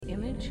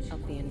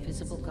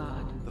invisible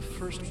God, the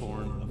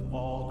firstborn of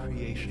all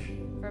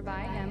creation. For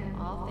by him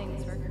all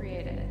things were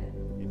created,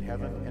 in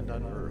heaven and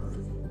on earth,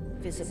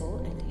 visible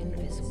and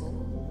invisible,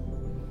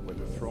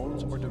 whether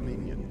thrones or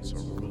dominions or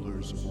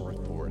rulers or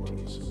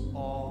authorities.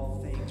 All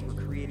things were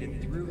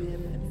created through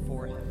him and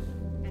for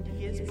him. And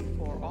he is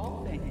before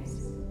all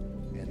things.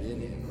 And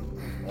in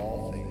him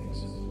all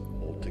things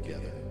hold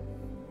together.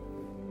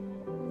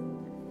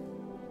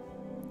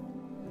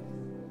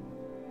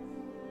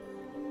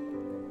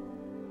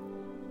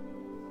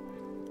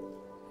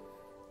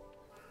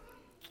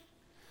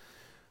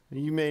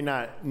 You may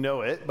not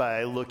know it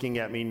by looking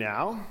at me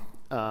now,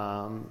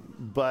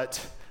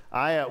 but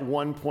I, at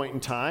one point in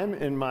time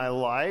in my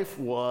life,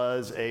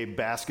 was a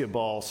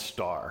basketball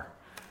star.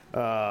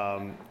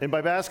 And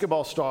by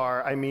basketball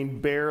star, I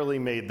mean barely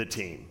made the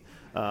team,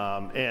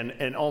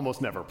 and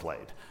almost never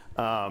played.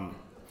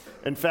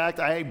 In fact,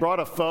 I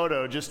brought a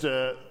photo just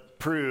to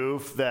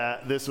prove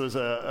that this was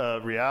a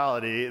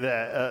reality,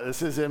 that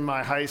this is in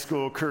my high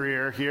school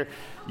career here.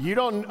 You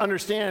don't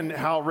understand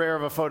how rare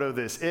of a photo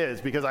this is,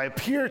 because I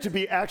appear to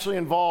be actually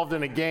involved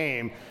in a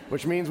game,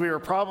 which means we were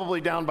probably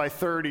down by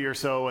 30 or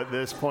so at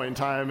this point in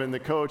time, and the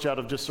coach, out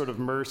of just sort of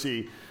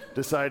mercy,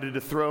 decided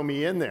to throw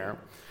me in there.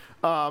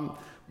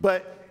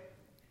 But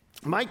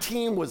my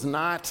team was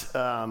not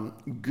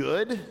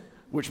good,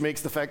 which makes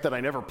the fact that I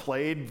never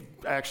played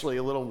actually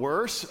a little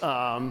worse.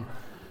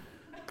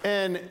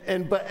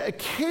 But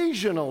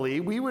occasionally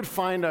we would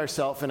find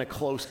ourselves in a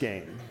close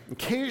game.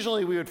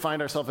 Occasionally we would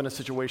find ourselves in a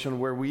situation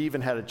where we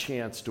even had a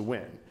chance to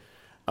win.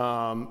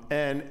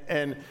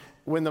 And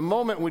when the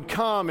moment would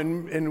come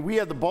and we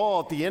had the ball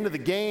at the end of the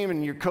game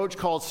and your coach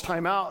calls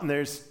timeout and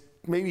there's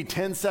maybe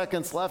 10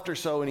 seconds left or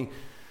so, and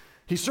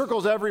he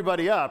circles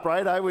everybody up,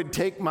 right? I would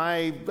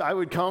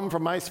come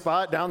from my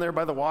spot down there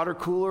by the water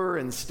cooler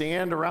and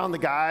stand around the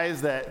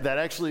guys that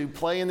actually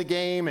play in the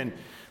game and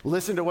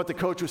listen to what the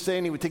coach was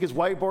saying. He would take his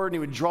whiteboard and he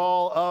would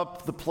draw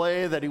up the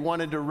play that he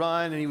wanted to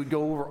run, and he would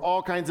go over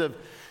all kinds of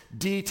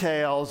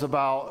details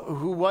about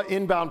what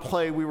inbound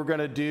play we were going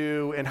to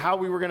do and how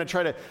we were going to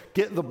try to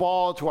get the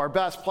ball to our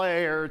best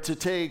player to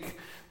take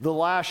the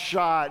last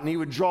shot. And he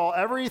would draw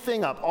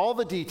everything up, all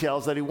the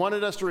details that he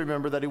wanted us to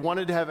remember, that he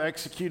wanted to have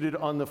executed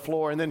on the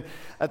floor. And then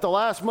at the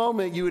last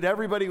moment,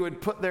 everybody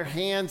would put their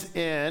hands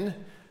in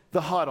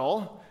the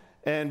huddle.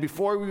 And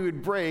before we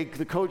would break,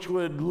 the coach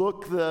would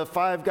look the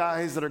 5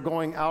 guys that are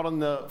going out on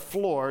the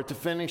floor to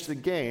finish the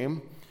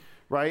game,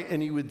 right?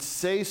 And he would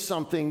say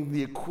something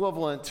the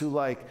equivalent to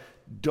like,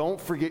 don't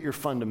forget your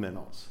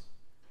fundamentals,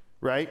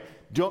 right?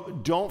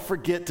 Don't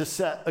forget to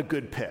set a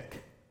good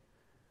pick.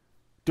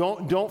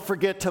 Don't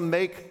forget to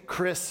make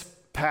crisp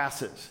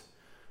passes.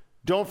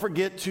 Don't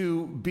forget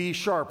to be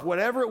sharp.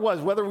 Whatever it was,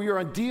 whether we were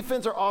on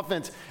defense or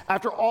offense,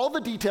 after all the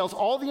details,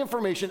 all the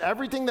information,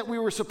 everything that we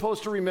were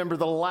supposed to remember,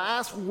 the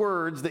last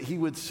words that he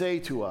would say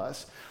to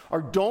us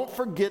are, don't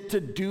forget to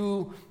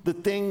do the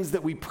things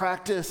that we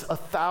practice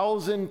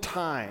 1,000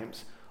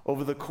 times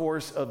over the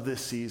course of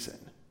this season.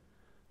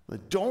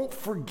 Don't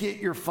forget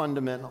your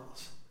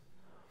fundamentals.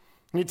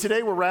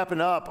 Today we're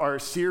wrapping up our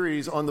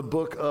series on the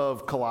book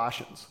of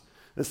Colossians.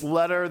 This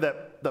letter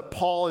that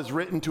Paul has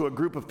written to a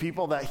group of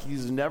people that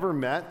he's never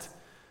met,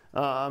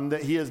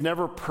 that he has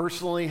never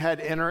personally had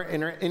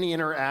any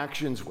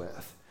interactions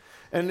with.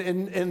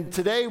 And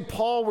today,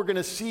 Paul, we're going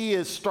to see,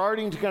 is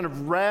starting to kind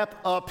of wrap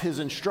up his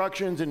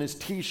instructions and his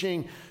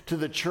teaching to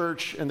the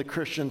church and the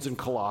Christians in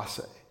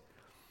Colossae.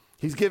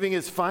 He's giving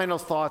his final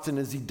thoughts, and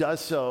as he does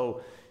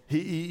so,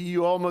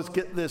 you almost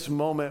get this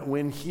moment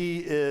when he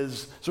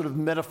is sort of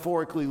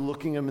metaphorically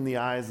looking him in the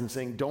eyes and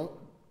saying,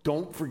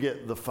 don't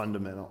forget the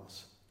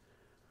fundamentals.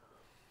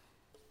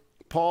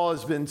 Paul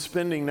has been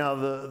spending now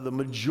the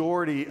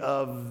majority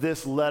of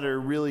this letter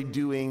really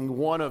doing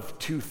one of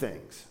 2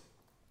 things.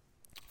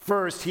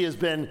 First, he has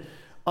been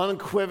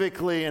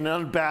unequivocally and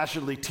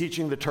unabashedly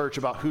teaching the church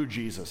about who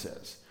Jesus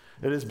is.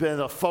 It has been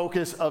a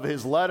focus of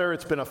his letter.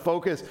 It's been a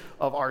focus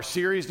of our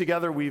series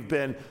together. We've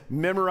been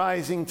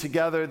memorizing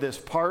together this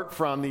part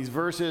from these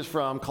verses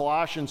from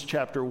Colossians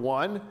chapter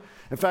 1.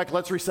 In fact,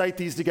 let's recite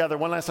these together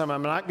one last time.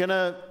 I'm not going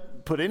to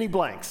put any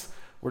blanks.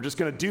 We're just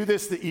going to do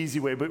this the easy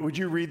way, but would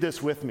you read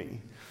this with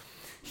me?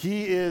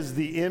 He is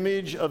the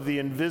image of the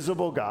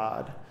invisible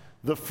God,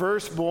 the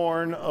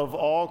firstborn of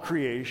all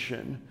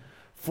creation.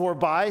 For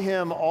by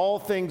him all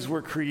things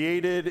were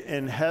created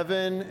in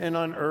heaven and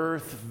on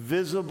earth,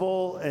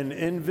 visible and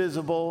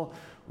invisible,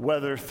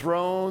 whether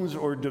thrones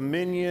or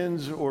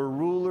dominions or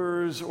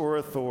rulers or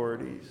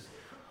authorities.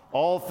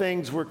 All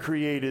things were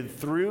created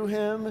through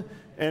him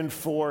and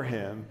for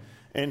him,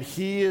 and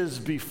he is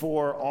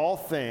before all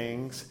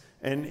things,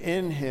 and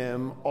in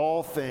him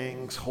all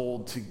things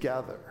hold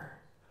together.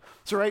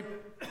 So, right,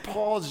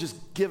 Paul's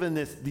just given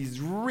these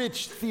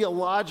rich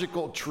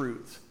theological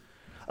truths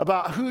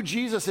about who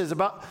Jesus is,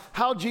 about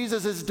how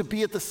Jesus is to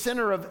be at the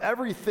center of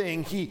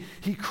everything.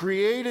 He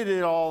created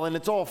it all, and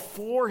it's all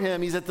for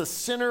him. He's at the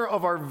center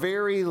of our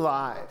very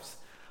lives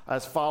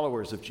as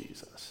followers of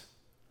Jesus.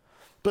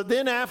 But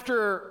then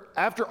after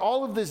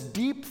all of this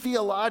deep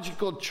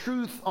theological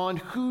truth on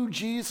who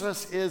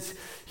Jesus is,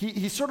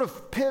 he sort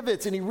of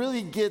pivots and he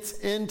really gets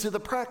into the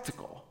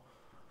practical.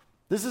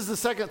 This is the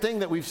second thing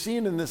that we've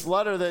seen in this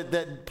letter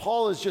that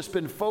Paul has just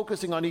been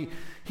focusing on.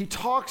 He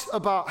talks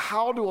about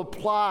how to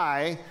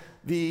apply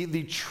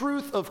the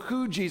truth of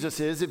who Jesus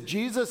is. If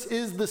Jesus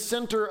is the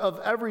center of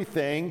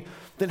everything,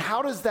 then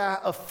how does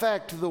that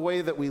affect the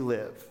way that we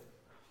live?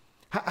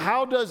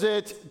 How does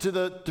it, to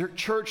the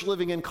church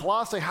living in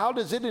Colossae, how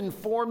does it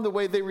inform the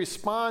way they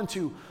respond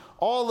to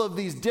all of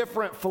these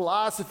different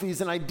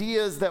philosophies and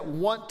ideas that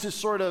want to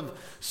sort of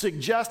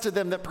suggest to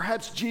them that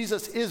perhaps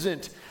Jesus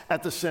isn't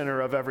at the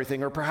center of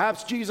everything, or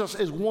perhaps Jesus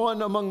is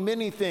one among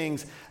many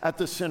things at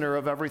the center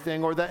of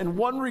everything, or that in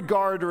one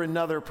regard or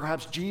another,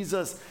 perhaps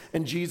Jesus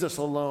and Jesus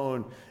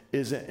alone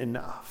isn't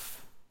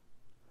enough.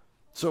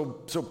 So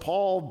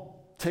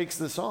Paul takes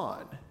this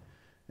on.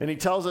 And he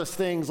tells us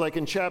things like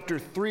in chapter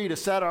 3 to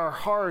set our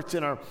hearts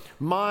and our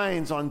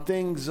minds on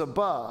things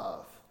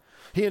above.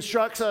 He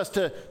instructs us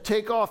to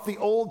take off the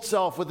old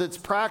self with its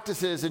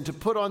practices and to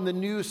put on the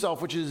new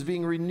self, which is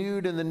being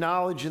renewed in the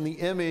knowledge and the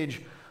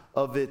image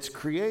of its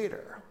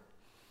creator.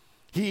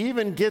 He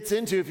even gets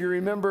into, if you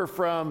remember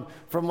from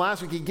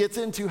last week, he gets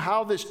into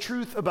how this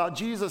truth about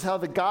Jesus, how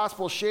the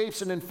gospel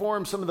shapes and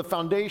informs some of the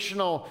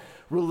foundational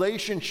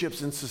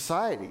relationships in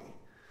society.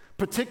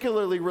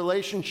 Particularly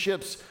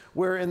relationships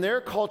where in their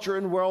culture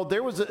and world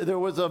there was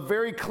a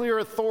very clear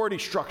authority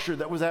structure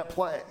that was at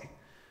play.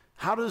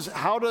 How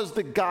does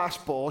the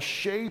gospel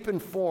shape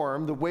and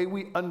form the way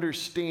we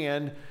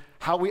understand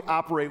how we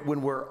operate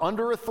when we're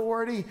under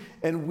authority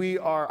and we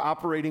are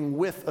operating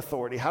with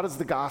authority? How does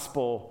the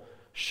gospel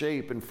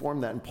shape and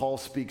form that? And Paul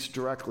speaks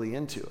directly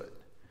into it,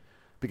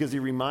 because he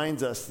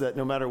reminds us that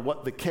no matter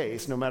what the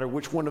case, no matter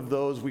which one of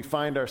those we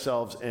find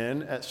ourselves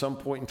in at some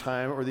point in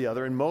time or the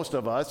other, and most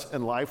of us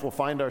in life will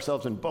find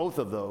ourselves in both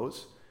of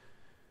those,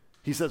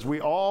 he says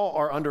we all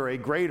are under a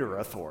greater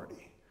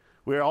authority.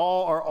 We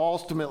all are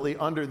ultimately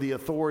under the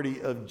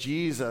authority of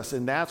Jesus,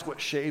 and that's what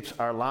shapes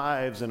our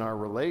lives and our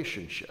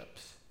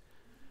relationships.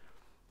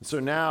 And so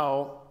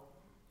now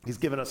he's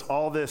given us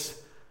all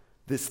this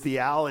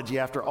theology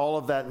after all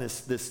of that, and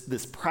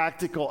this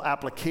practical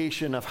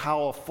application of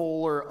how a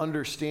fuller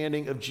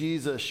understanding of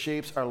Jesus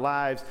shapes our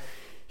lives.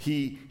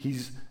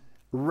 He's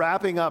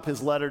wrapping up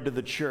his letter to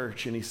the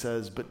church, and he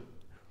says,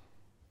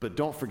 but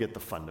don't forget the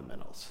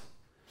fundamentals.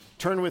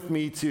 Turn with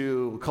me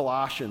to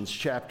Colossians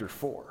chapter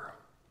 4.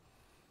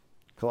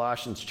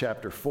 Colossians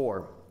chapter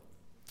 4.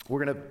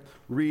 We're going to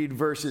read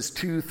verses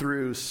 2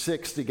 through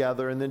 6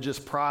 together and then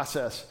just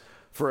process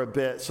for a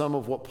bit some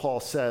of what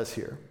Paul says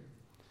here.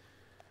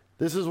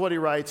 This is what he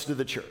writes to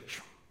the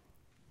church.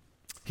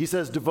 He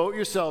says, "Devote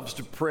yourselves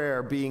to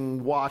prayer,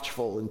 being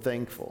watchful and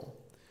thankful.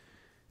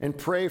 And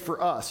pray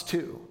for us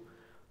too,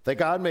 that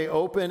God may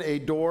open a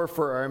door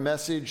for our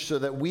message so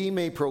that we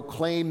may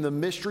proclaim the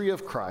mystery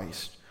of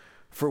Christ,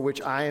 for which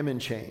I am in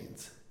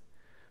chains.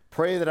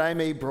 Pray that I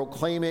may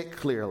proclaim it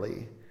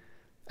clearly,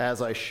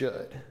 as I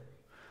should.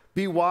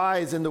 Be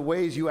wise in the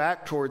ways you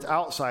act towards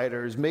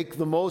outsiders. Make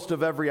the most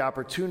of every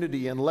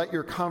opportunity, and let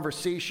your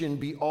conversation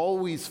be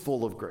always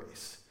full of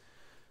grace,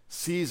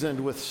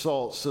 seasoned with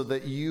salt, so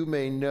that you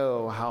may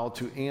know how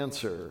to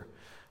answer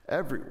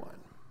everyone."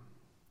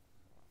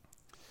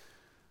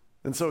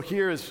 And so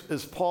here,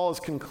 as Paul is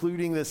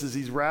concluding this, as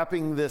he's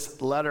wrapping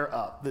this letter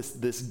up,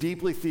 this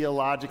deeply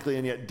theologically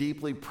and yet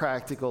deeply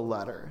practical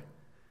letter,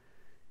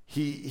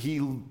 he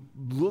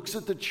looks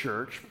at the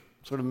church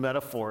sort of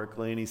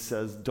metaphorically, and he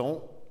says,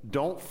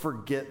 don't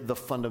forget the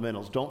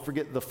fundamentals. Don't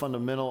forget the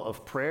fundamental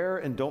of prayer,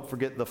 and don't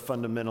forget the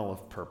fundamental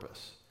of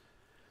purpose.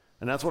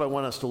 And that's what I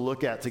want us to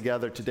look at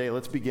together today.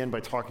 Let's begin by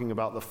talking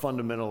about the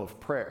fundamental of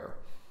prayer.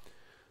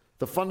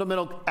 The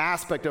fundamental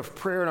aspect of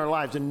prayer in our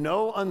lives. In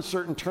no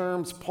uncertain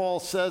terms,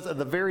 Paul says at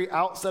the very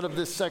outset of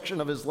this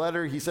section of his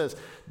letter, he says,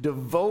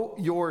 devote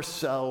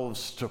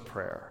yourselves to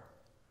prayer.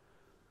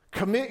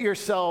 Commit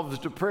yourselves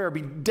to prayer.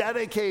 Be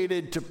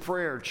dedicated to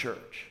prayer,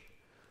 church.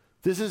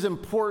 This is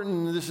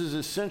important. This is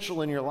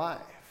essential in your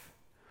life.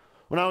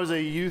 When I was a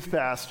youth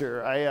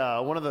pastor,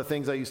 one of the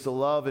things I used to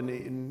love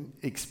and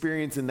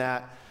experience in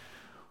that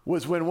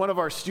was when one of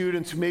our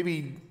students who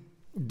maybe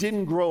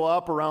didn't grow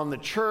up around the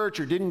church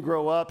or didn't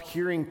grow up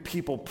hearing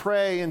people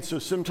pray, and so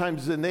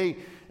sometimes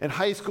in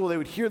high school they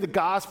would hear the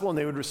gospel and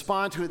they would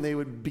respond to it and they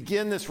would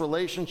begin this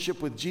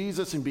relationship with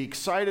Jesus and be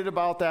excited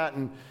about that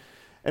and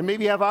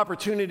maybe have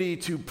opportunity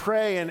to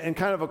pray in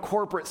kind of a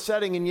corporate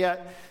setting, and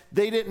yet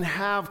they didn't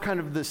have kind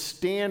of the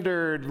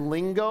standard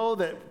lingo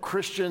that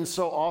Christians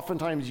so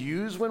oftentimes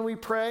use when we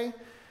pray,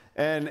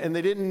 and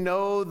they didn't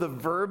know the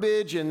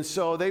verbiage, and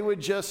so they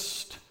would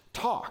just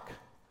talk.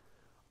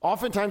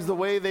 Oftentimes the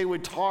way they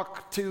would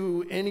talk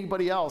to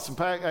anybody else. In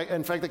fact,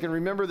 I can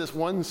remember this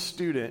one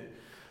student,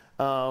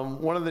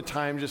 one of the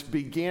times just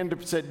began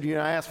to say,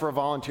 I asked for a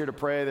volunteer to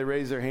pray. They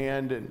raised their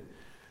hand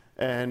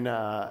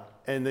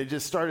and they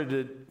just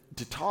started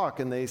to talk,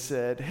 and they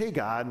said, "Hey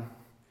God,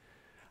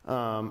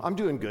 I'm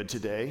doing good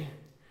today.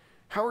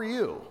 How are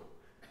you?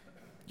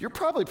 you're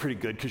probably pretty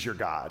good because you're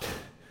God.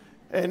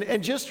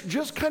 And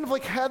just kind of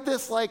like had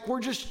this, like,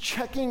 we're just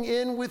checking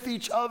in with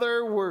each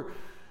other. We're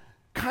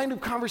kind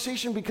of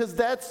conversation, because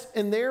that's,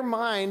 in their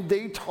mind,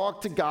 they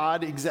talk to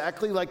God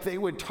exactly like they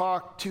would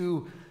talk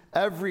to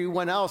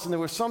everyone else. And there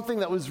was something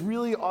that was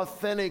really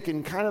authentic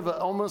and kind of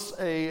almost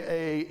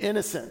a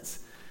innocence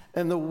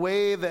in the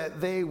way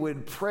that they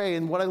would pray.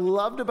 And what I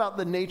loved about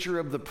the nature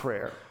of the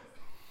prayer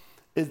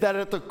is that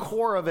at the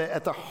core of it,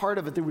 at the heart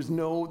of it, there was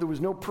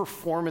no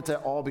performance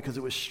at all, because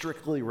it was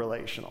strictly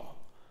relational.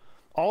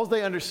 All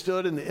they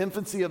understood in the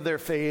infancy of their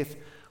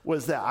faith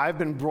was that I've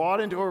been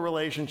brought into a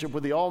relationship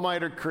with the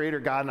Almighty Creator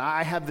God, and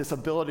I have this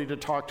ability to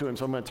talk to Him,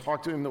 so I'm going to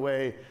talk to Him the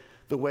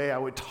way I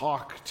would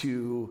talk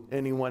to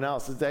anyone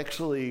else. It's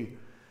actually,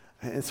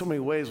 in so many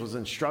ways, was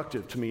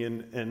instructive to me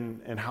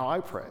in how I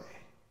pray.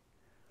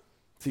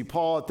 See,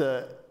 Paul,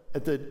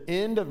 at the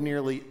end of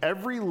nearly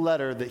every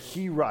letter that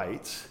he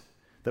writes,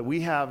 that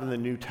we have in the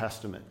New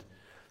Testament,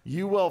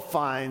 you will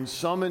find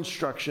some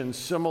instruction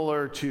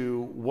similar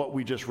to what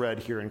we just read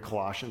here in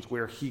Colossians,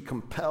 where he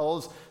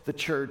compels the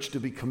church to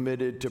be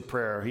committed to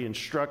prayer. He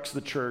instructs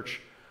the church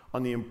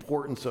on the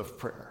importance of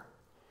prayer.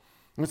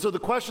 And so the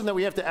question that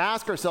we have to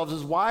ask ourselves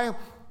is, why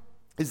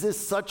is this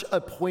such a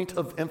point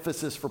of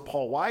emphasis for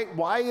Paul?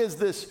 Why is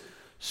this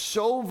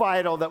so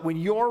vital that when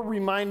you're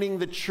reminding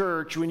the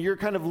church, when you're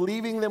kind of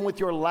leaving them with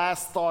your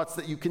last thoughts,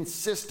 that you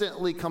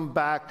consistently come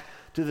back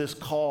to this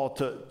call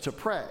to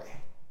pray?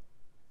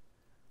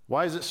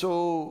 Why is it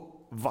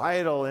so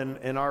vital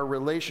in our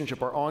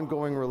relationship, our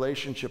ongoing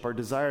relationship, our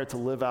desire to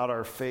live out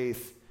our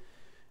faith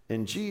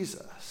in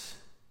Jesus?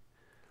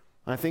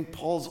 And I think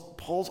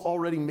Paul's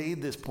already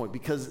made this point,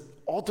 because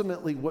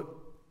ultimately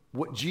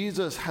what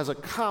Jesus has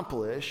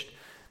accomplished,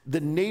 the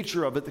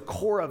nature of it, the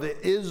core of it,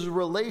 is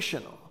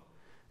relational.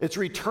 It's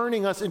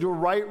returning us into a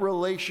right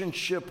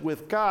relationship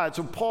with God.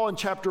 So Paul in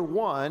chapter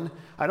 1,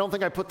 I don't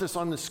think I put this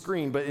on the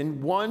screen, but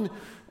in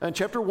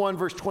chapter 1,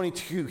 verse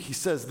 22, he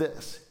says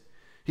this.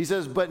 He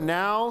says, "But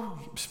now,"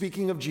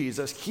 speaking of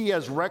Jesus, "He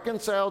has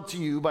reconciled to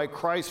you by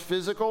Christ's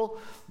physical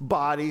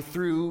body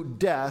through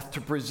death,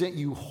 to present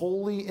you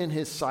holy in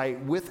His sight,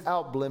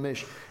 without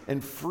blemish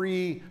and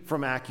free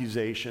from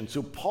accusation."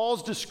 So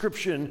Paul's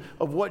description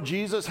of what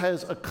Jesus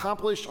has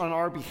accomplished on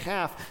our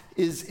behalf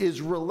is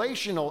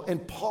relational.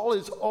 And Paul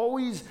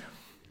always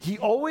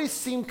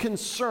seemed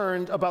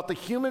concerned about the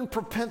human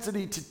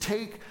propensity to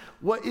take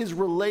what is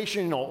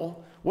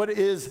relational, what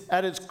is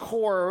at its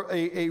core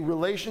a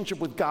relationship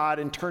with God,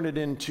 and turn it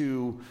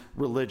into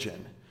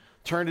religion.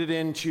 Turn it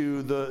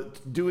into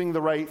doing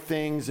the right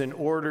things in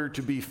order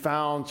to be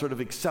found sort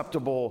of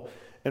acceptable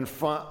in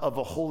front of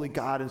a holy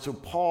God. And so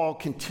Paul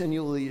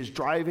continually is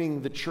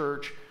driving the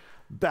church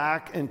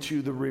back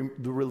into the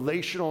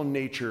relational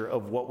nature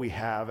of what we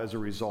have as a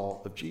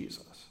result of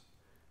Jesus.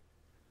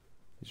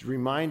 He's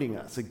reminding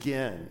us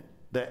again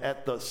that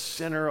at the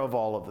center of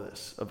all of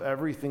this, of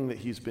everything that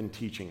he's been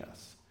teaching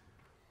us,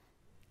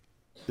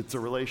 it's a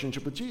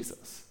relationship with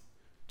Jesus.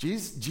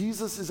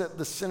 Jesus is at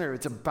the center.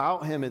 It's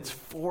about him. It's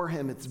for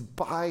him. It's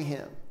by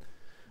him.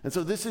 And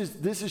so this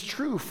is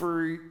true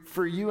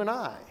for you and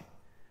I.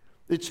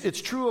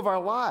 It's true of our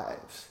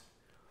lives.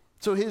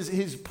 So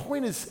his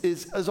point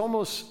is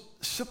almost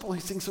simple.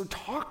 He's saying, so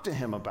talk to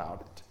him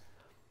about it.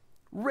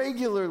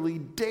 Regularly,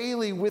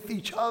 daily, with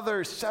each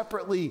other,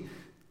 separately,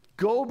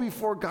 go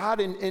before God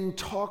and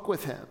talk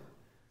with him.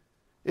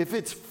 If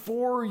it's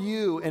for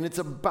you and it's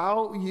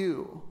about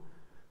you,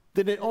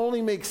 then it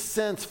only makes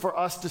sense for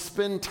us to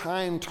spend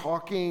time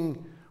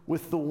talking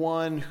with the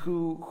one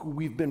who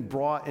we've been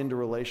brought into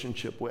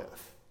relationship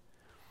with.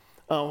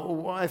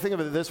 I think of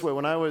it this way.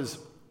 When I was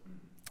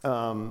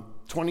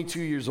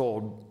 22 years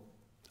old,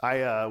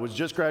 I was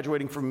just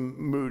graduating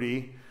from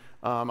Moody.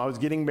 I was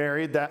getting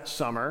married that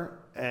summer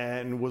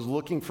and was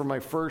looking for my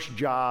first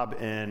job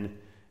in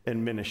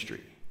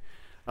ministry.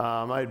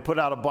 I had put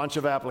out a bunch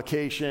of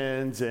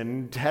applications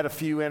and had a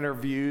few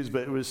interviews,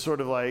 but it was sort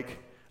of like,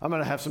 I'm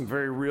going to have some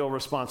very real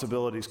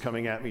responsibilities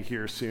coming at me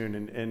here soon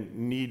and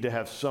need to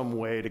have some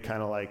way to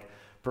kind of like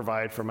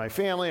provide for my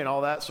family and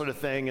all that sort of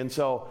thing. And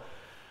so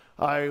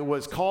I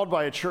was called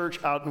by a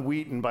church out in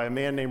Wheaton by a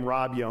man named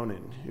Rob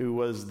Yonan, who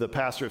was the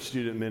pastor of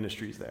student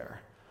ministries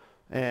there.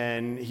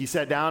 And he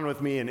sat down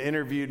with me and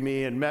interviewed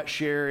me and met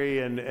Sherry.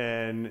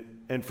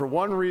 And for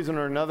one reason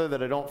or another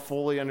that I don't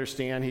fully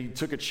understand, he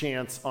took a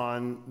chance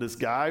on this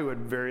guy who had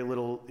very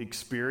little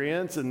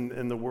experience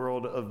in the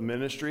world of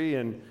ministry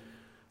and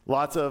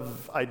lots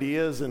of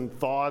ideas and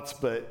thoughts,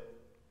 but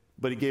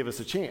he gave us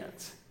a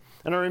chance.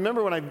 And I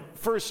remember when I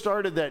first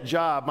started that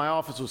job, my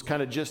office was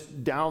kind of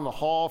just down the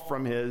hall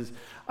from his.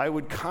 I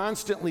would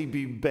constantly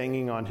be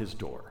banging on his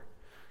door,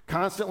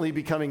 constantly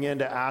be coming in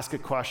to ask a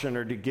question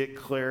or to get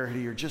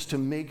clarity or just to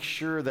make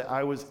sure that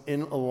I was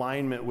in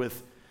alignment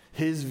with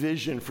his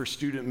vision for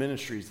student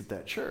ministries at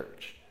that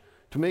church,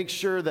 to make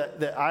sure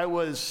that I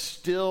was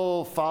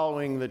still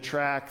following the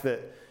track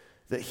that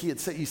he had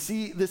set. You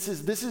see, this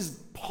is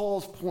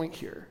Paul's point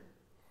here,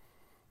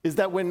 is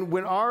that when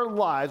our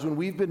lives, when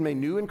we've been made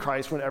new in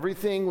Christ,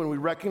 when we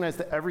recognize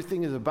that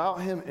everything is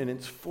about him and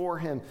it's for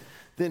him,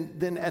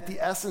 then at the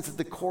essence, at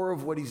the core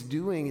of what he's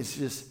doing is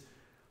just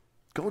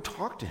go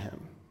talk to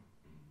him.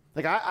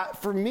 Like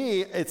for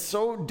me, it's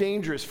so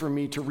dangerous for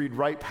me to read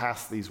right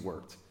past these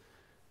words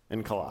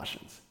in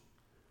Colossians.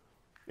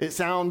 It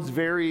sounds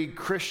very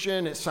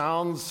Christian. It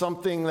sounds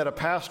something that a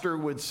pastor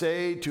would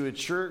say to a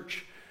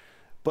church.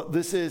 But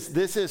this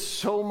is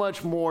so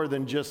much more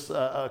than just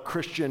a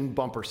Christian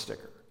bumper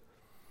sticker.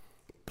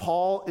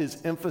 Paul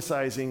is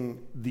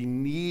emphasizing the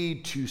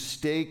need to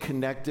stay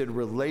connected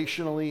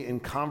relationally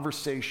and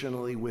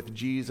conversationally with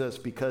Jesus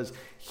because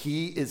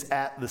he is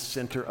at the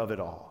center of it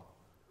all.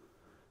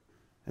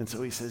 And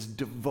so he says,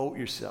 devote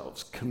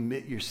yourselves,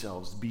 commit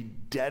yourselves, be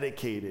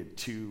dedicated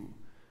to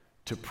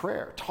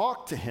prayer.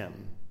 Talk to him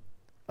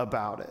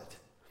about it.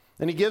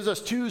 And he gives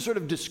us two sort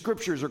of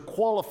descriptors or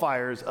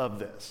qualifiers of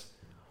this.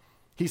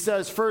 He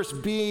says,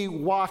 first, be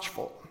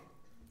watchful.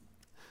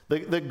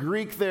 The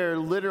Greek there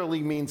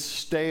literally means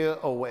stay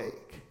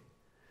awake.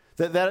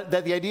 That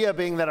the idea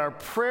being that our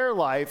prayer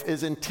life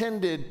is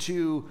intended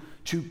to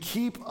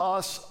keep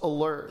us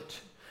alert,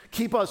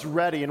 keep us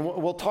ready. And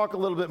we'll talk a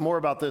little bit more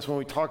about this when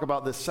we talk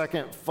about the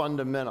second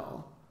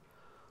fundamental.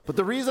 But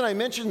the reason I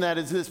mention that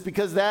is this,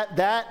 because that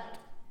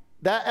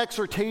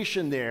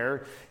exhortation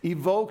there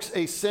evokes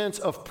a sense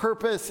of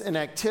purpose and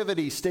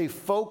activity. Stay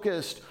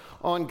focused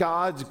on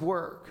God's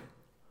work.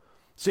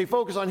 Stay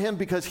focused on him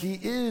because he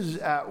is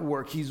at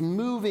work. He's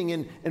moving,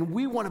 and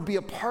we want to be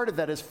a part of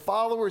that. As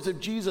followers of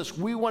Jesus,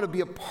 we want to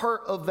be a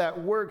part of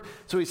that work.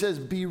 So he says,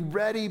 be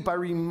ready by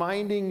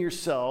reminding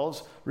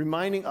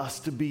us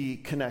to be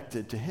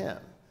connected to him,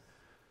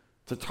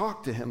 to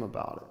talk to him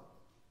about it.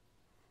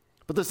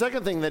 But the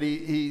second thing that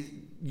he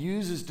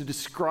uses to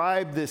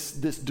describe this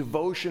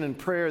devotion and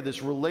prayer,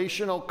 this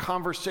relational,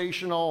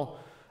 conversational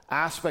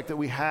aspect that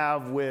we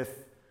have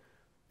with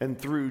and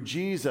through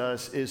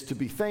Jesus, is to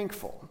be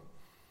thankful.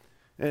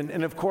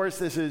 And of course,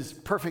 this is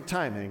perfect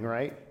timing,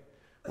 right?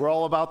 We're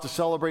all about to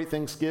celebrate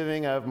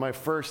Thanksgiving. I have my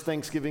first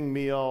Thanksgiving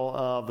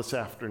meal this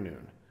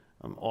afternoon.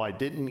 I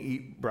didn't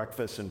eat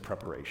breakfast in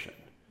preparation.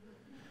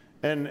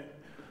 And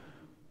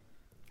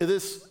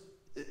this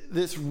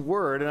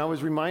word, and I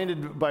was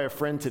reminded by a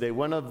friend today,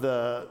 one of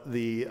the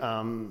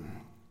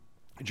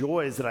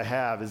joys that I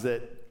have is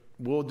that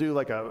we'll do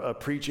like a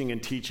preaching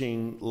and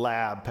teaching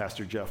lab,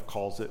 Pastor Jeff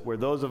calls it, where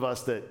those of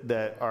us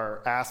that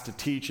are asked to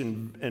teach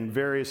in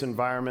various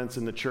environments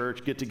in the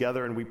church get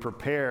together and we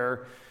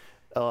prepare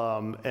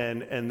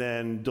and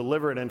then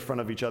deliver it in front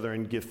of each other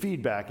and give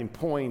feedback and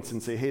points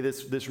and say, hey,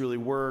 this really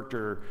worked,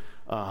 or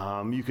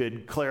you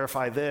could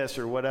clarify this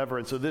or whatever.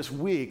 And so this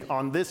week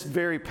on this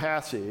very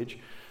passage,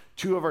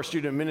 two of our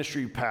student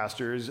ministry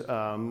pastors,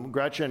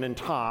 Gretchen and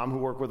Tom, who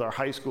work with our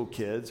high school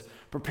kids,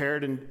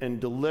 prepared and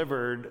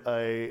delivered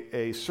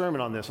a sermon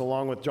on this,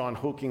 along with John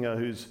Hokinga,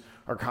 who's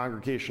our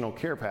congregational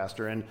care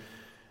pastor. And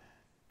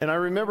I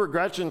remember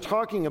Gretchen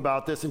talking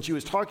about this, and she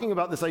was talking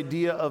about this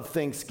idea of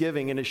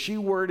Thanksgiving. And as she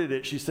worded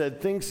it, she said,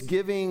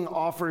 Thanksgiving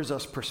offers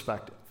us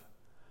perspective.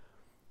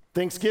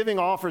 Thanksgiving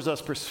offers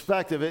us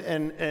perspective.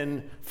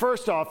 And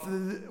first off,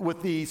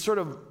 with the sort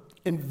of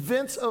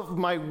events of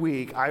my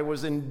week, I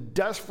was in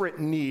desperate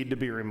need to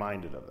be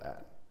reminded of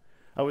that.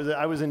 I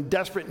was in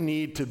desperate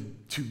need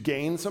to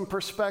gain some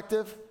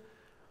perspective.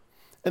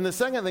 And the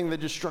second thing that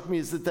just struck me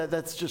is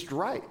that's just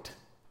right.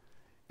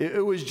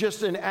 It was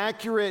just an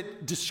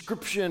accurate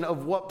description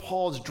of what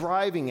Paul's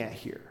driving at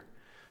here.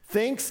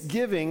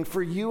 Thanksgiving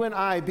for you and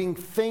I, being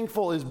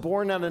thankful, is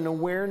born out of an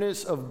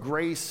awareness of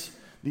grace,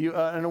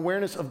 an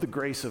awareness of the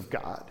grace of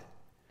God.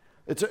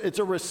 It's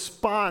a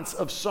response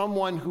of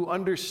someone who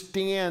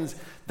understands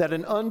that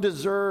an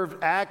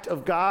undeserved act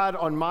of God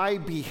on my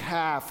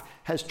behalf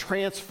has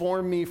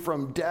transformed me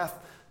from death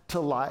to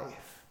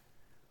life.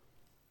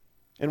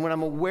 And when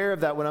I'm aware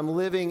of that, when I'm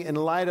living in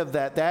light of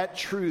that, that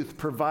truth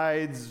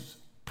provides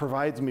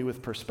me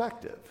with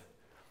perspective.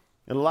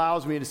 It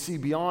allows me to see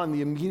beyond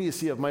the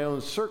immediacy of my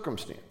own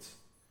circumstance.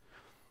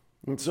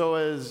 And so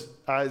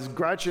as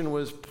Gretchen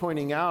was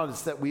pointing out,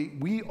 it's that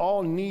we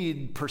all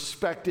need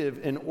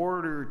perspective in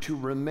order to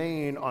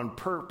remain on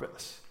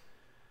purpose,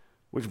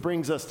 which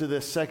brings us to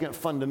this second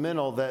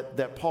fundamental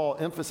that Paul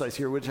emphasized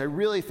here, which I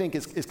really think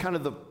is kind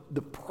of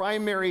the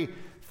primary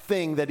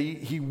thing that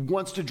he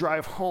wants to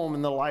drive home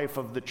in the life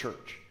of the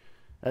church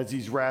as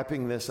he's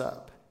wrapping this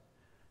up.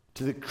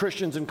 To the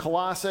Christians in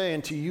Colossae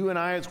and to you and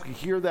I, as we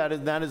hear that,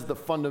 and that is the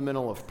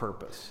fundamental of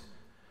purpose.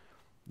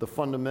 The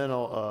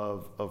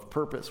fundamental of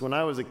purpose. When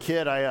I was a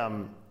kid,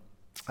 I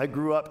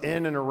grew up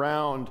in and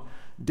around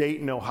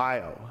Dayton,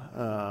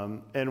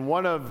 Ohio. And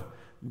one of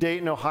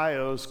Dayton,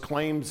 Ohio's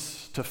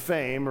claims to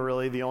fame, or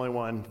really the only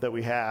one that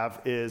we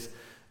have, is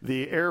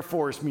the Air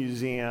Force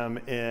Museum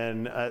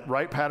in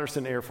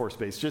Wright-Patterson Air Force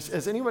Base.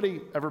 Has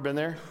anybody ever been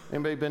there?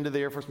 Anybody been to the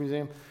Air Force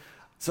Museum?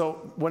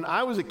 So when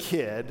I was a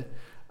kid,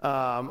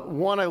 I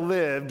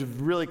lived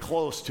really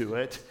close to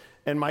it.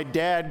 And my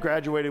dad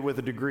graduated with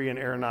a degree in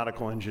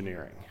aeronautical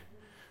engineering.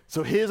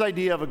 So his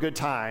idea of a good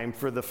time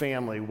for the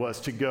family was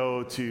to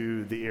go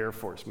to the Air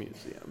Force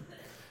Museum.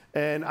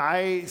 And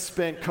I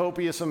spent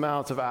copious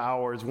amounts of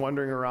hours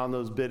wandering around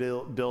those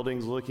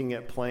buildings, looking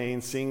at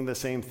planes, seeing the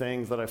same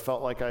things that I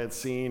felt like I had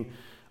seen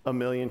a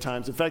million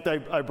times. In fact,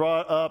 I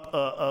brought up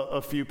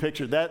a few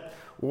pictures. That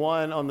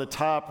one on the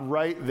top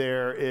right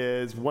there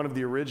is one of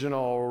the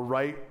original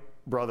Wright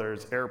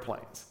brothers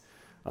airplanes.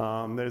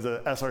 There's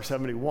a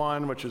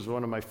SR-71, which is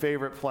one of my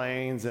favorite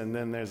planes, and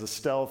then there's a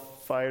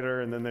stealth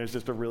fighter, and then there's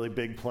just a really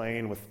big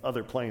plane with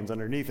other planes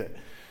underneath it.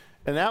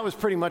 And that was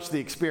pretty much the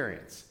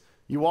experience.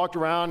 You walked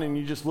around and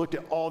you just looked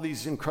at all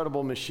these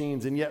incredible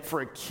machines, and yet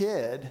for a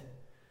kid,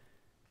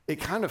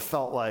 it kind of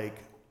felt like,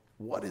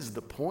 what is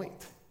the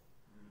point?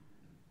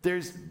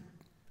 There's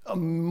a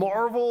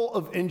marvel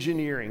of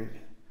engineering,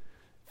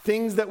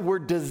 things that were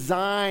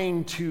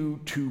designed to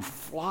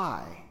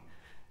fly,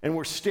 and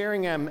we're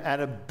staring at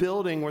a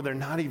building where they're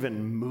not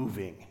even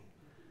moving.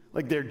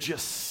 Like they're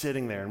just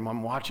sitting there, and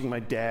I'm watching my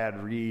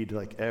dad read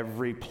like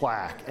every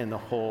plaque in the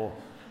whole,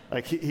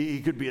 like he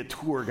could be a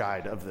tour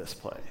guide of this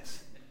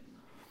place.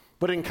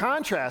 But in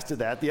contrast to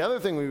that, the other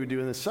thing we would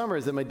do in the summer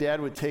is that my dad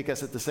would take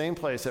us at the same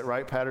place at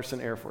Wright-Patterson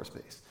Air Force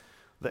Base,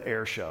 the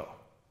air show,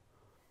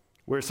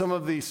 where some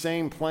of these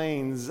same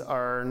planes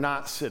are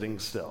not sitting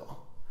still,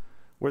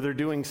 where they're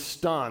doing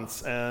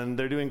stunts and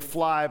they're doing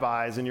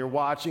flybys, and you're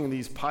watching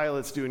these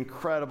pilots do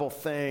incredible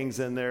things,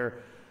 and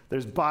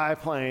there's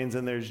biplanes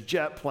and there's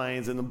jet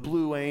planes and the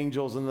Blue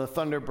Angels and the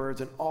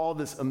Thunderbirds and all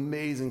this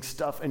amazing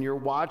stuff, and you're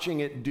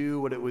watching it do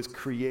what it was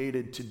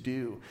created to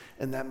do,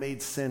 and that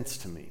made sense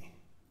to me.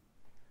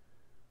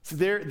 So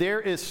there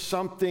is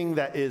something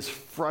that is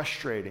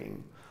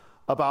frustrating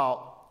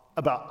about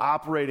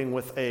operating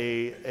with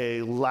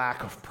a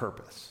lack of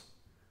purpose.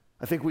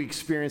 I think we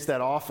experience that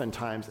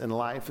oftentimes in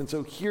life. And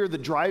so here, the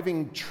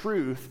driving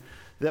truth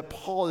that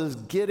Paul is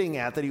getting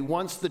at, that he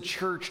wants the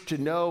church to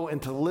know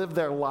and to live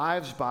their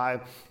lives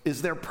by,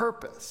 is their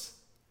purpose.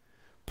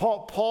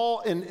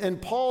 Paul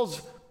and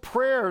Paul's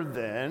prayer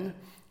then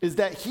is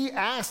that he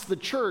asks the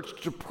church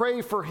to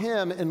pray for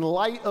him in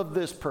light of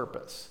this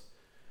purpose.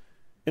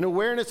 In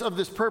awareness of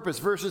this purpose,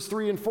 verses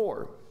 3 and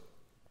 4.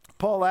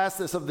 Paul asks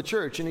this of the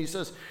church, and he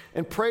says,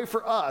 and pray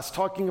for us,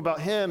 talking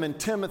about him and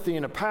Timothy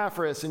and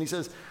Epaphras, and he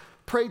says,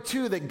 pray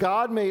too that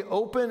God may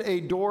open a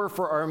door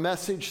for our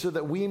message so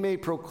that we may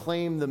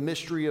proclaim the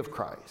mystery of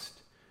Christ,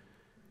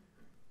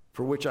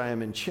 for which I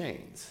am in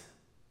chains.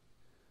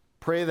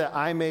 Pray that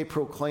I may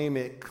proclaim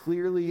it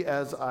clearly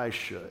as I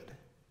should.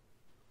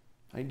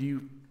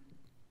 Do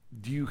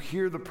you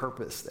hear the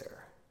purpose there?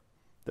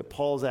 That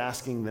Paul's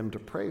asking them to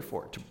pray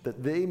for,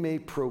 that they may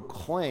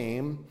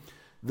proclaim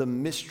the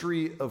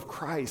mystery of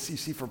Christ. You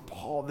see, for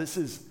Paul, this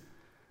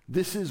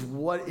is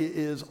what it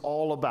is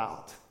all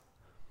about.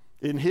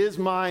 In his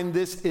mind,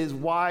 this is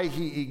why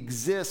he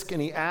exists,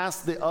 and he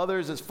asks the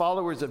others as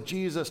followers of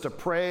Jesus to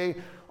pray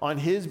on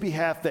his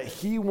behalf that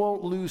he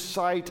won't lose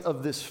sight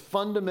of this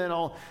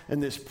fundamental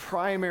and this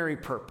primary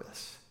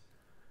purpose,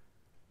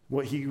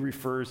 what he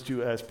refers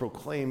to as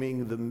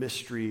proclaiming the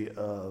mystery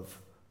of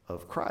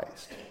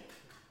Christ.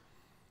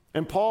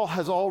 And Paul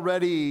has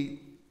already,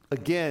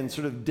 again,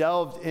 sort of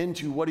delved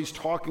into what he's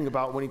talking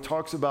about when he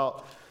talks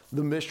about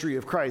the mystery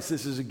of Christ.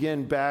 This is,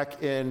 again,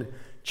 back in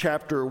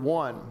chapter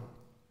 1,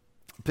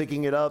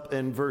 picking it up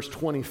in verse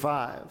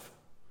 25.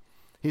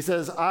 He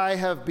says, I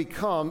have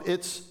become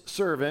its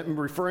servant, and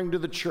referring to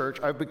the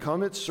church, I've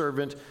become its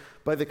servant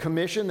by the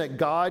commission that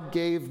God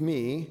gave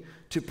me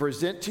to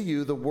present to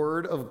you the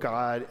word of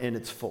God in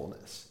its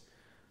fullness.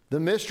 The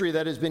mystery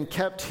that has been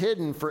kept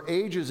hidden for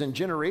ages and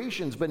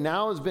generations, but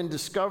now has been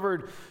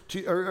discovered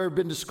or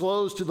been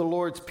disclosed to the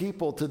Lord's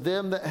people, to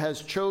them that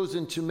has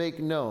chosen to make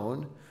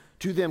known,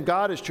 to them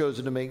God has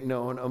chosen to make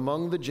known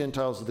among the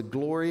Gentiles the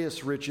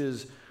glorious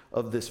riches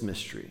of this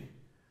mystery,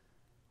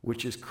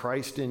 which is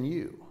Christ in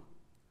you,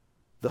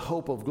 the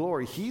hope of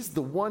glory. He's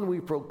the one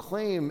we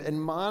proclaim,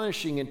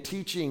 admonishing and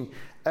teaching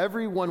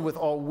everyone with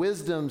all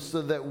wisdom,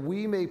 so that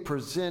we may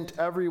present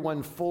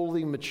everyone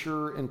fully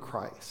mature in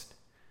Christ.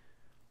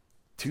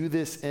 To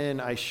this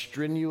end, I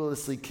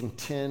strenuously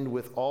contend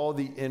with all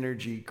the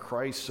energy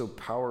Christ so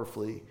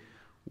powerfully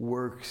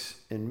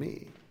works in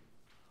me.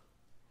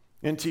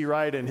 N.T.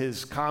 Wright, in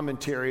his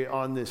commentary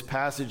on this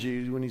passage,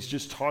 when he's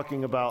just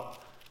talking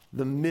about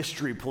the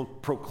mystery,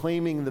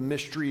 proclaiming the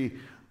mystery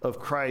of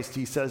Christ,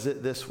 he says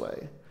it this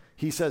way.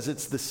 He says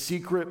it's the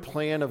secret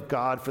plan of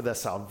God for the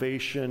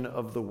salvation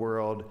of the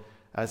world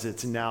as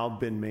it's now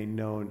been made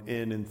known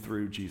in and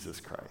through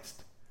Jesus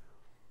Christ.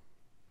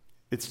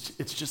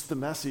 It's just the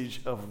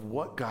message of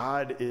what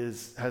God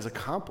has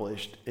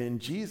accomplished in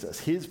Jesus,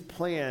 his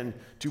plan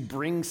to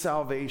bring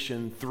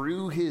salvation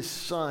through his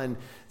Son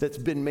that's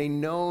been made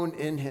known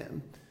in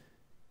him.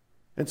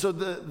 And so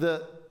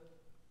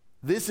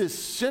this is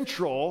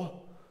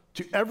central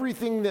to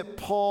everything that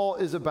Paul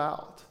is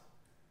about.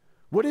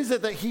 What is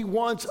it that he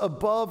wants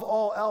above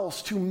all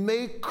else? To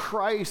make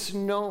Christ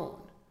known.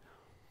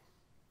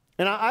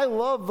 And I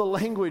love the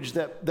language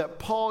that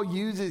Paul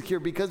uses here,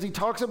 because he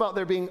talks about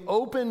there being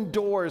open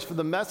doors for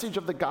the message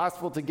of the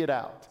gospel to get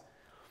out.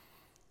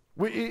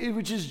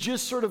 which is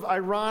just sort of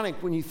ironic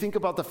when you think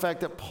about the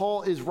fact that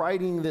Paul is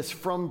writing this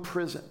from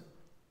prison.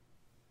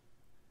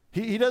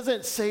 He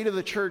doesn't say to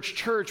the church,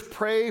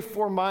 pray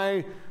for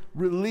my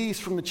release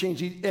from the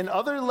chains. In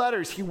other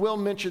letters, he will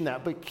mention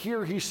that, but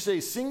here he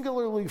stays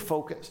singularly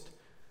focused.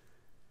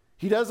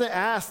 He doesn't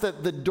ask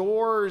that the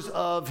doors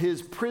of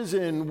his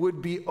prison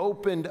would be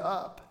opened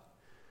up.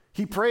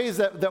 He prays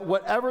that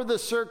whatever the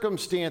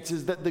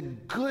circumstances, that the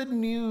good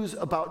news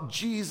about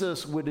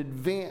Jesus would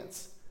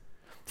advance.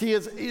 He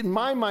is, in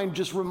my mind,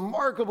 just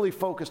remarkably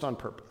focused on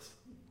purpose.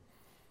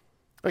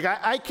 Like,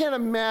 I can't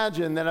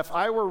imagine that if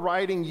I were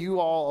writing you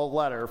all a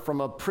letter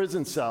from a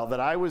prison cell that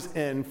I was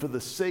in for the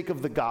sake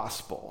of the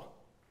gospel,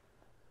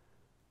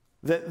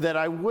 that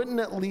I wouldn't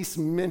at least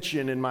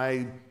mention in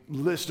my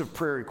list of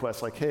prayer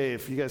requests, like, hey,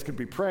 if you guys could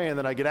be praying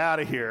that I get out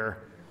of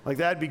here, like,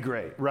 that'd be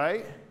great,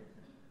 right?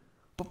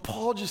 But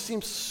Paul just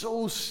seems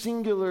so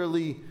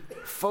singularly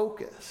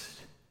focused,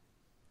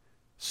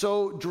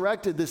 so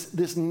directed.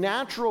 This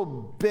natural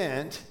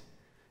bent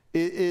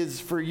is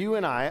for you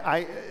and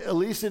I, at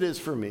least it is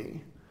for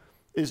me,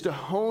 is to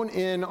hone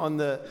in on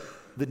the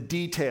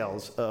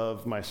details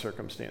of my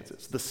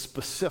circumstances, the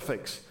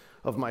specifics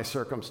of my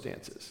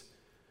circumstances,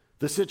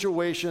 the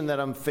situation that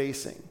I'm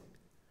facing,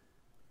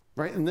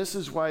 right? And this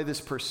is why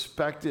this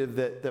perspective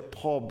that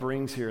Paul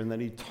brings here and that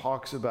he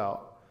talks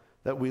about,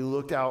 that we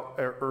looked out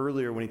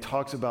earlier when he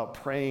talks about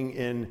praying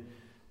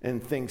in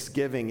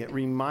thanksgiving, it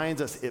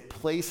reminds us, it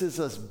places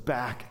us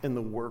back in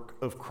the work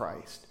of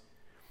Christ.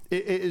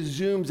 It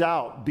zooms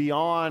out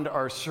beyond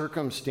our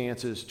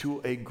circumstances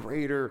to a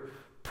greater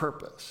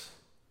purpose,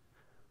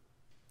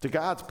 to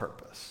God's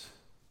purpose.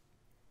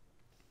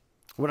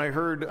 When I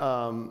heard,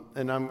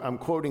 and I'm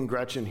quoting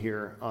Gretchen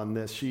here on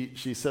this,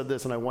 she said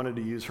this, and I wanted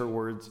to use her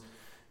words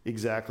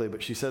exactly,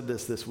 but she said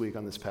this week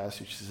on this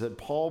passage. She said,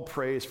 Paul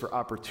prays for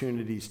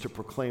opportunities to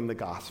proclaim the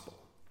gospel.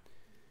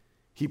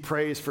 He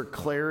prays for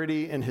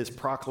clarity in his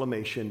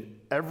proclamation.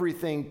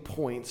 Everything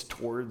points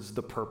towards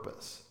the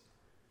purpose.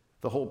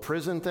 The whole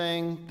prison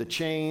thing, the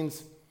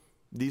chains,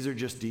 these are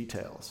just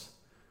details.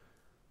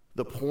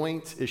 The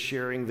point is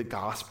sharing the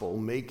gospel,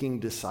 making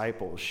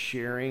disciples,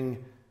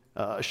 showing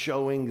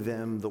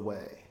them the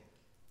way.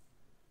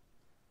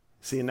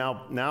 See,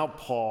 now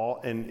Paul,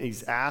 and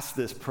he's asked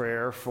this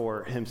prayer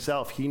for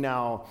himself. He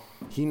now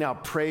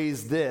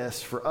prays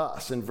this for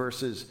us in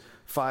verses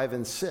 5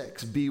 and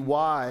 6. Be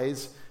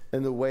wise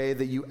in the way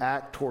that you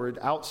act toward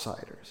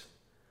outsiders.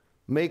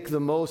 Make the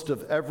most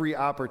of every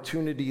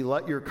opportunity.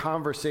 Let your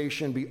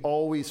conversation be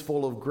always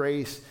full of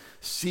grace,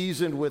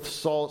 seasoned with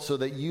salt, so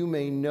that you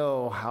may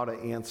know how to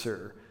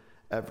answer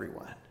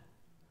everyone.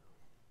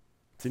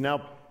 See,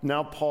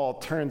 now Paul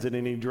turns it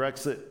and he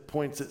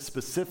points it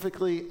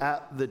specifically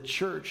at the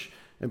church.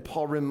 And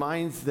Paul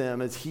reminds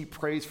them as he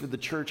prays for the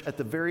church at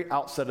the very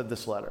outset of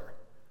this letter.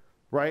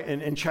 Right?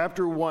 And in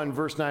chapter 1,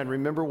 verse 9,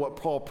 remember what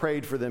Paul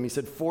prayed for them. He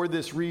said, for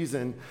this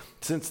reason,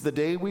 since the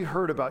day we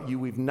heard about you,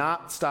 we've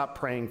not stopped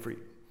praying for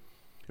you.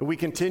 And we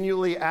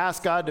continually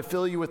ask God to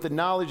fill you with the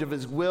knowledge of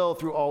his will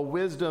through all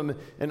wisdom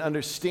and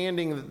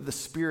understanding that the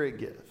Spirit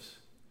gives.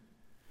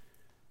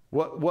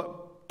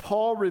 What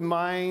Paul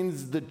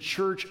reminds the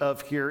church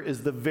of here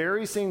is the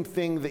very same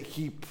thing that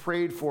he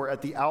prayed for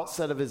at the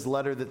outset of his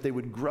letter, that they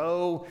would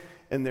grow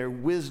in their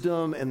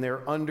wisdom and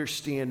their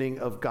understanding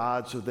of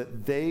God so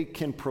that they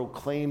can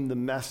proclaim the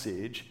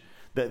message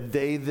that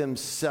they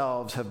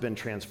themselves have been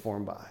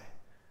transformed by.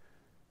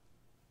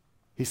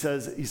 He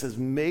says,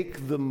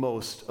 make the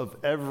most of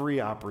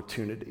every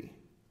opportunity.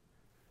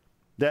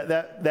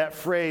 That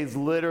phrase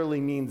literally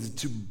means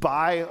to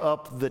buy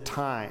up the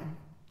time.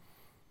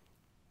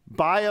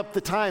 Buy up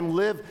the time,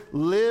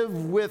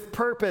 live with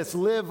purpose,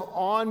 live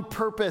on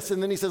purpose.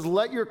 And then he says,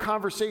 let your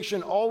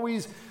conversation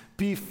always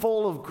be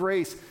full of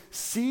grace,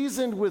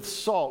 seasoned with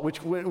salt,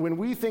 which when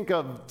we think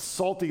of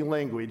salty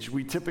language,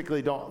 we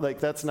typically don't, like,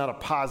 that's not a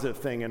positive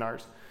thing in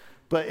ours.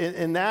 But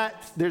in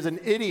that, there's an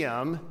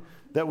idiom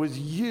that was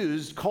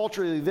used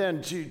culturally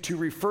then to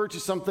refer to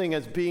something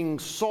as being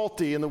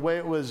salty, and the way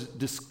it was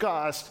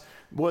discussed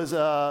was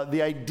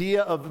the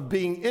idea of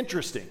being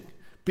interesting,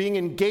 being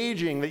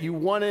engaging, that you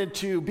wanted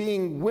to,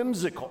 being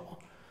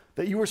whimsical,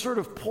 that you were sort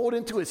of pulled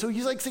into it. So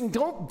he's like saying,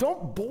 don't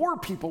bore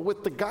people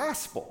with the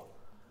gospel.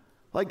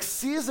 Like,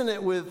 season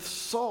it with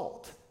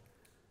salt,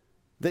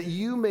 that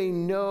you may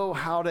know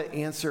how to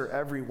answer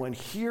everyone.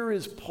 Here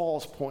is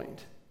Paul's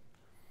point.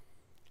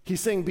 He's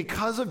saying,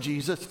 because of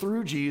Jesus,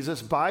 through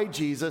Jesus, by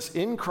Jesus,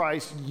 in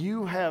Christ,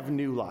 you have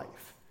new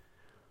life.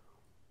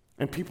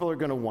 And people are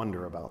going to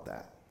wonder about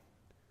that.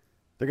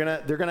 They're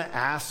going to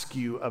ask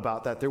you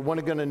about that. They're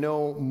going to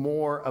know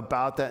more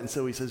about that. And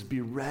so he says, be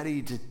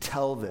ready to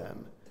tell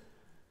them.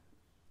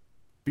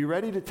 Be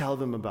ready to tell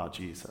them about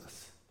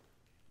Jesus.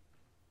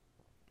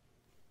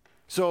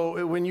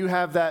 So when you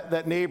have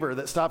that neighbor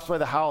that stops by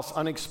the house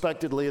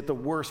unexpectedly at the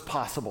worst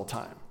possible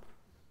time,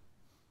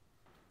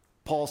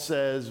 Paul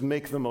says,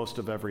 make the most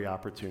of every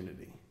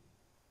opportunity.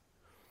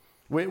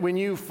 When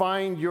you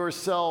find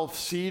yourself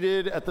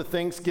seated at the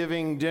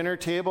Thanksgiving dinner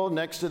table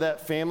next to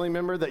that family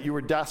member that you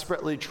were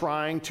desperately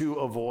trying to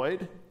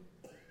avoid,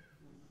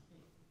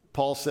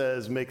 Paul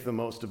says, make the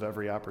most of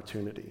every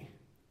opportunity.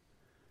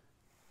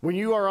 When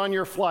you are on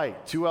your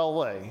flight to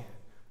LA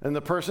and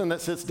the person that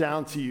sits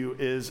down to you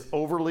is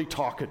overly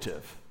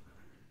talkative,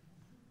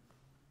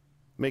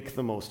 make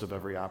the most of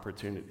every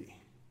opportunity.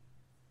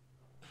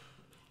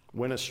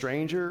 When a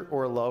stranger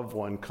or a loved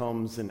one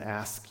comes and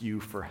asks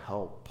you for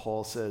help,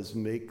 Paul says,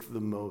 make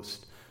the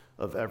most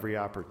of every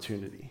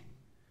opportunity.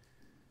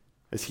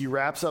 As he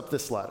wraps up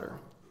this letter,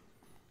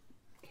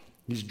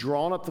 he's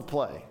drawn up the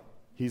play.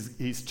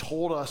 He's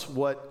told us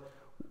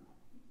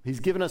he's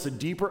given us a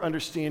deeper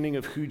understanding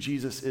of who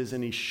Jesus is,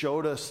 and he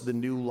showed us the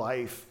new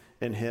life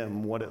in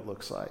him, what it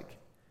looks like.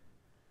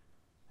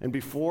 And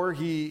before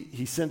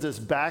he sends us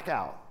back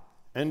out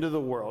into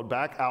the world,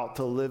 back out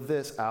to live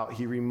this out,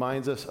 he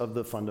reminds us of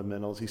the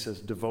fundamentals. He says,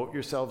 devote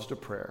yourselves to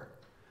prayer.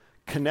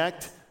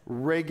 Connect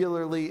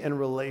regularly and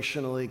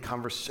relationally,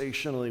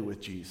 conversationally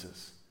with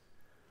Jesus.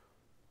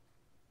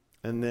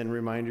 And then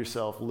remind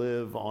yourself,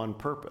 live on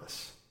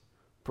purpose.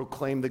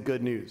 Proclaim the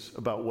good news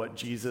about what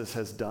Jesus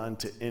has done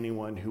to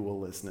anyone who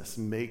will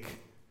listen. Make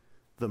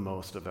the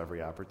most of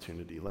every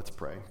opportunity. Let's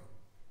pray.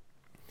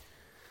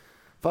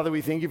 Father,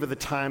 we thank you for the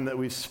time that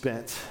we've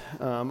spent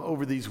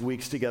over these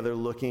weeks together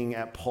looking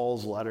at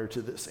Paul's letter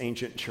to this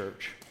ancient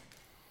church.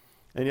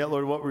 And yet,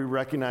 Lord, what we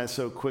recognize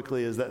so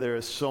quickly is that there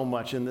is so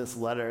much in this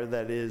letter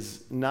that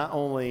is not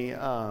only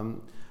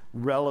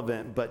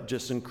relevant, but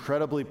just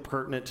incredibly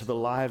pertinent to the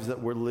lives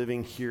that we're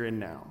living here and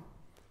now.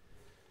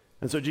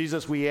 And so,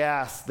 Jesus, we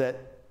ask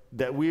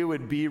that we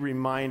would be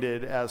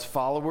reminded as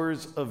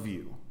followers of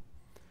you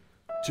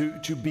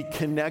to be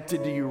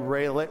connected to you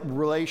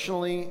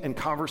relationally and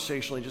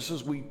conversationally, just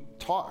as we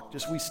talk,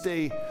 just we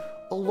stay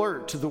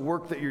alert to the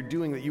work that you're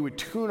doing, that you would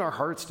tune our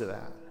hearts to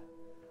that.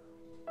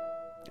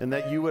 And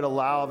that you would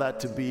allow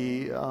that to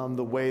be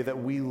the way that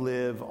we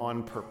live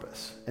on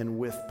purpose and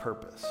with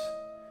purpose.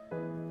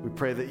 We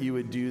pray that you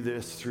would do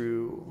this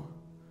through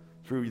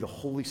the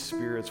Holy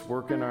Spirit's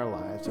work in our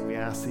lives. And we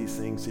ask these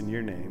things in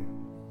your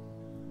name.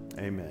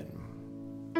 Amen.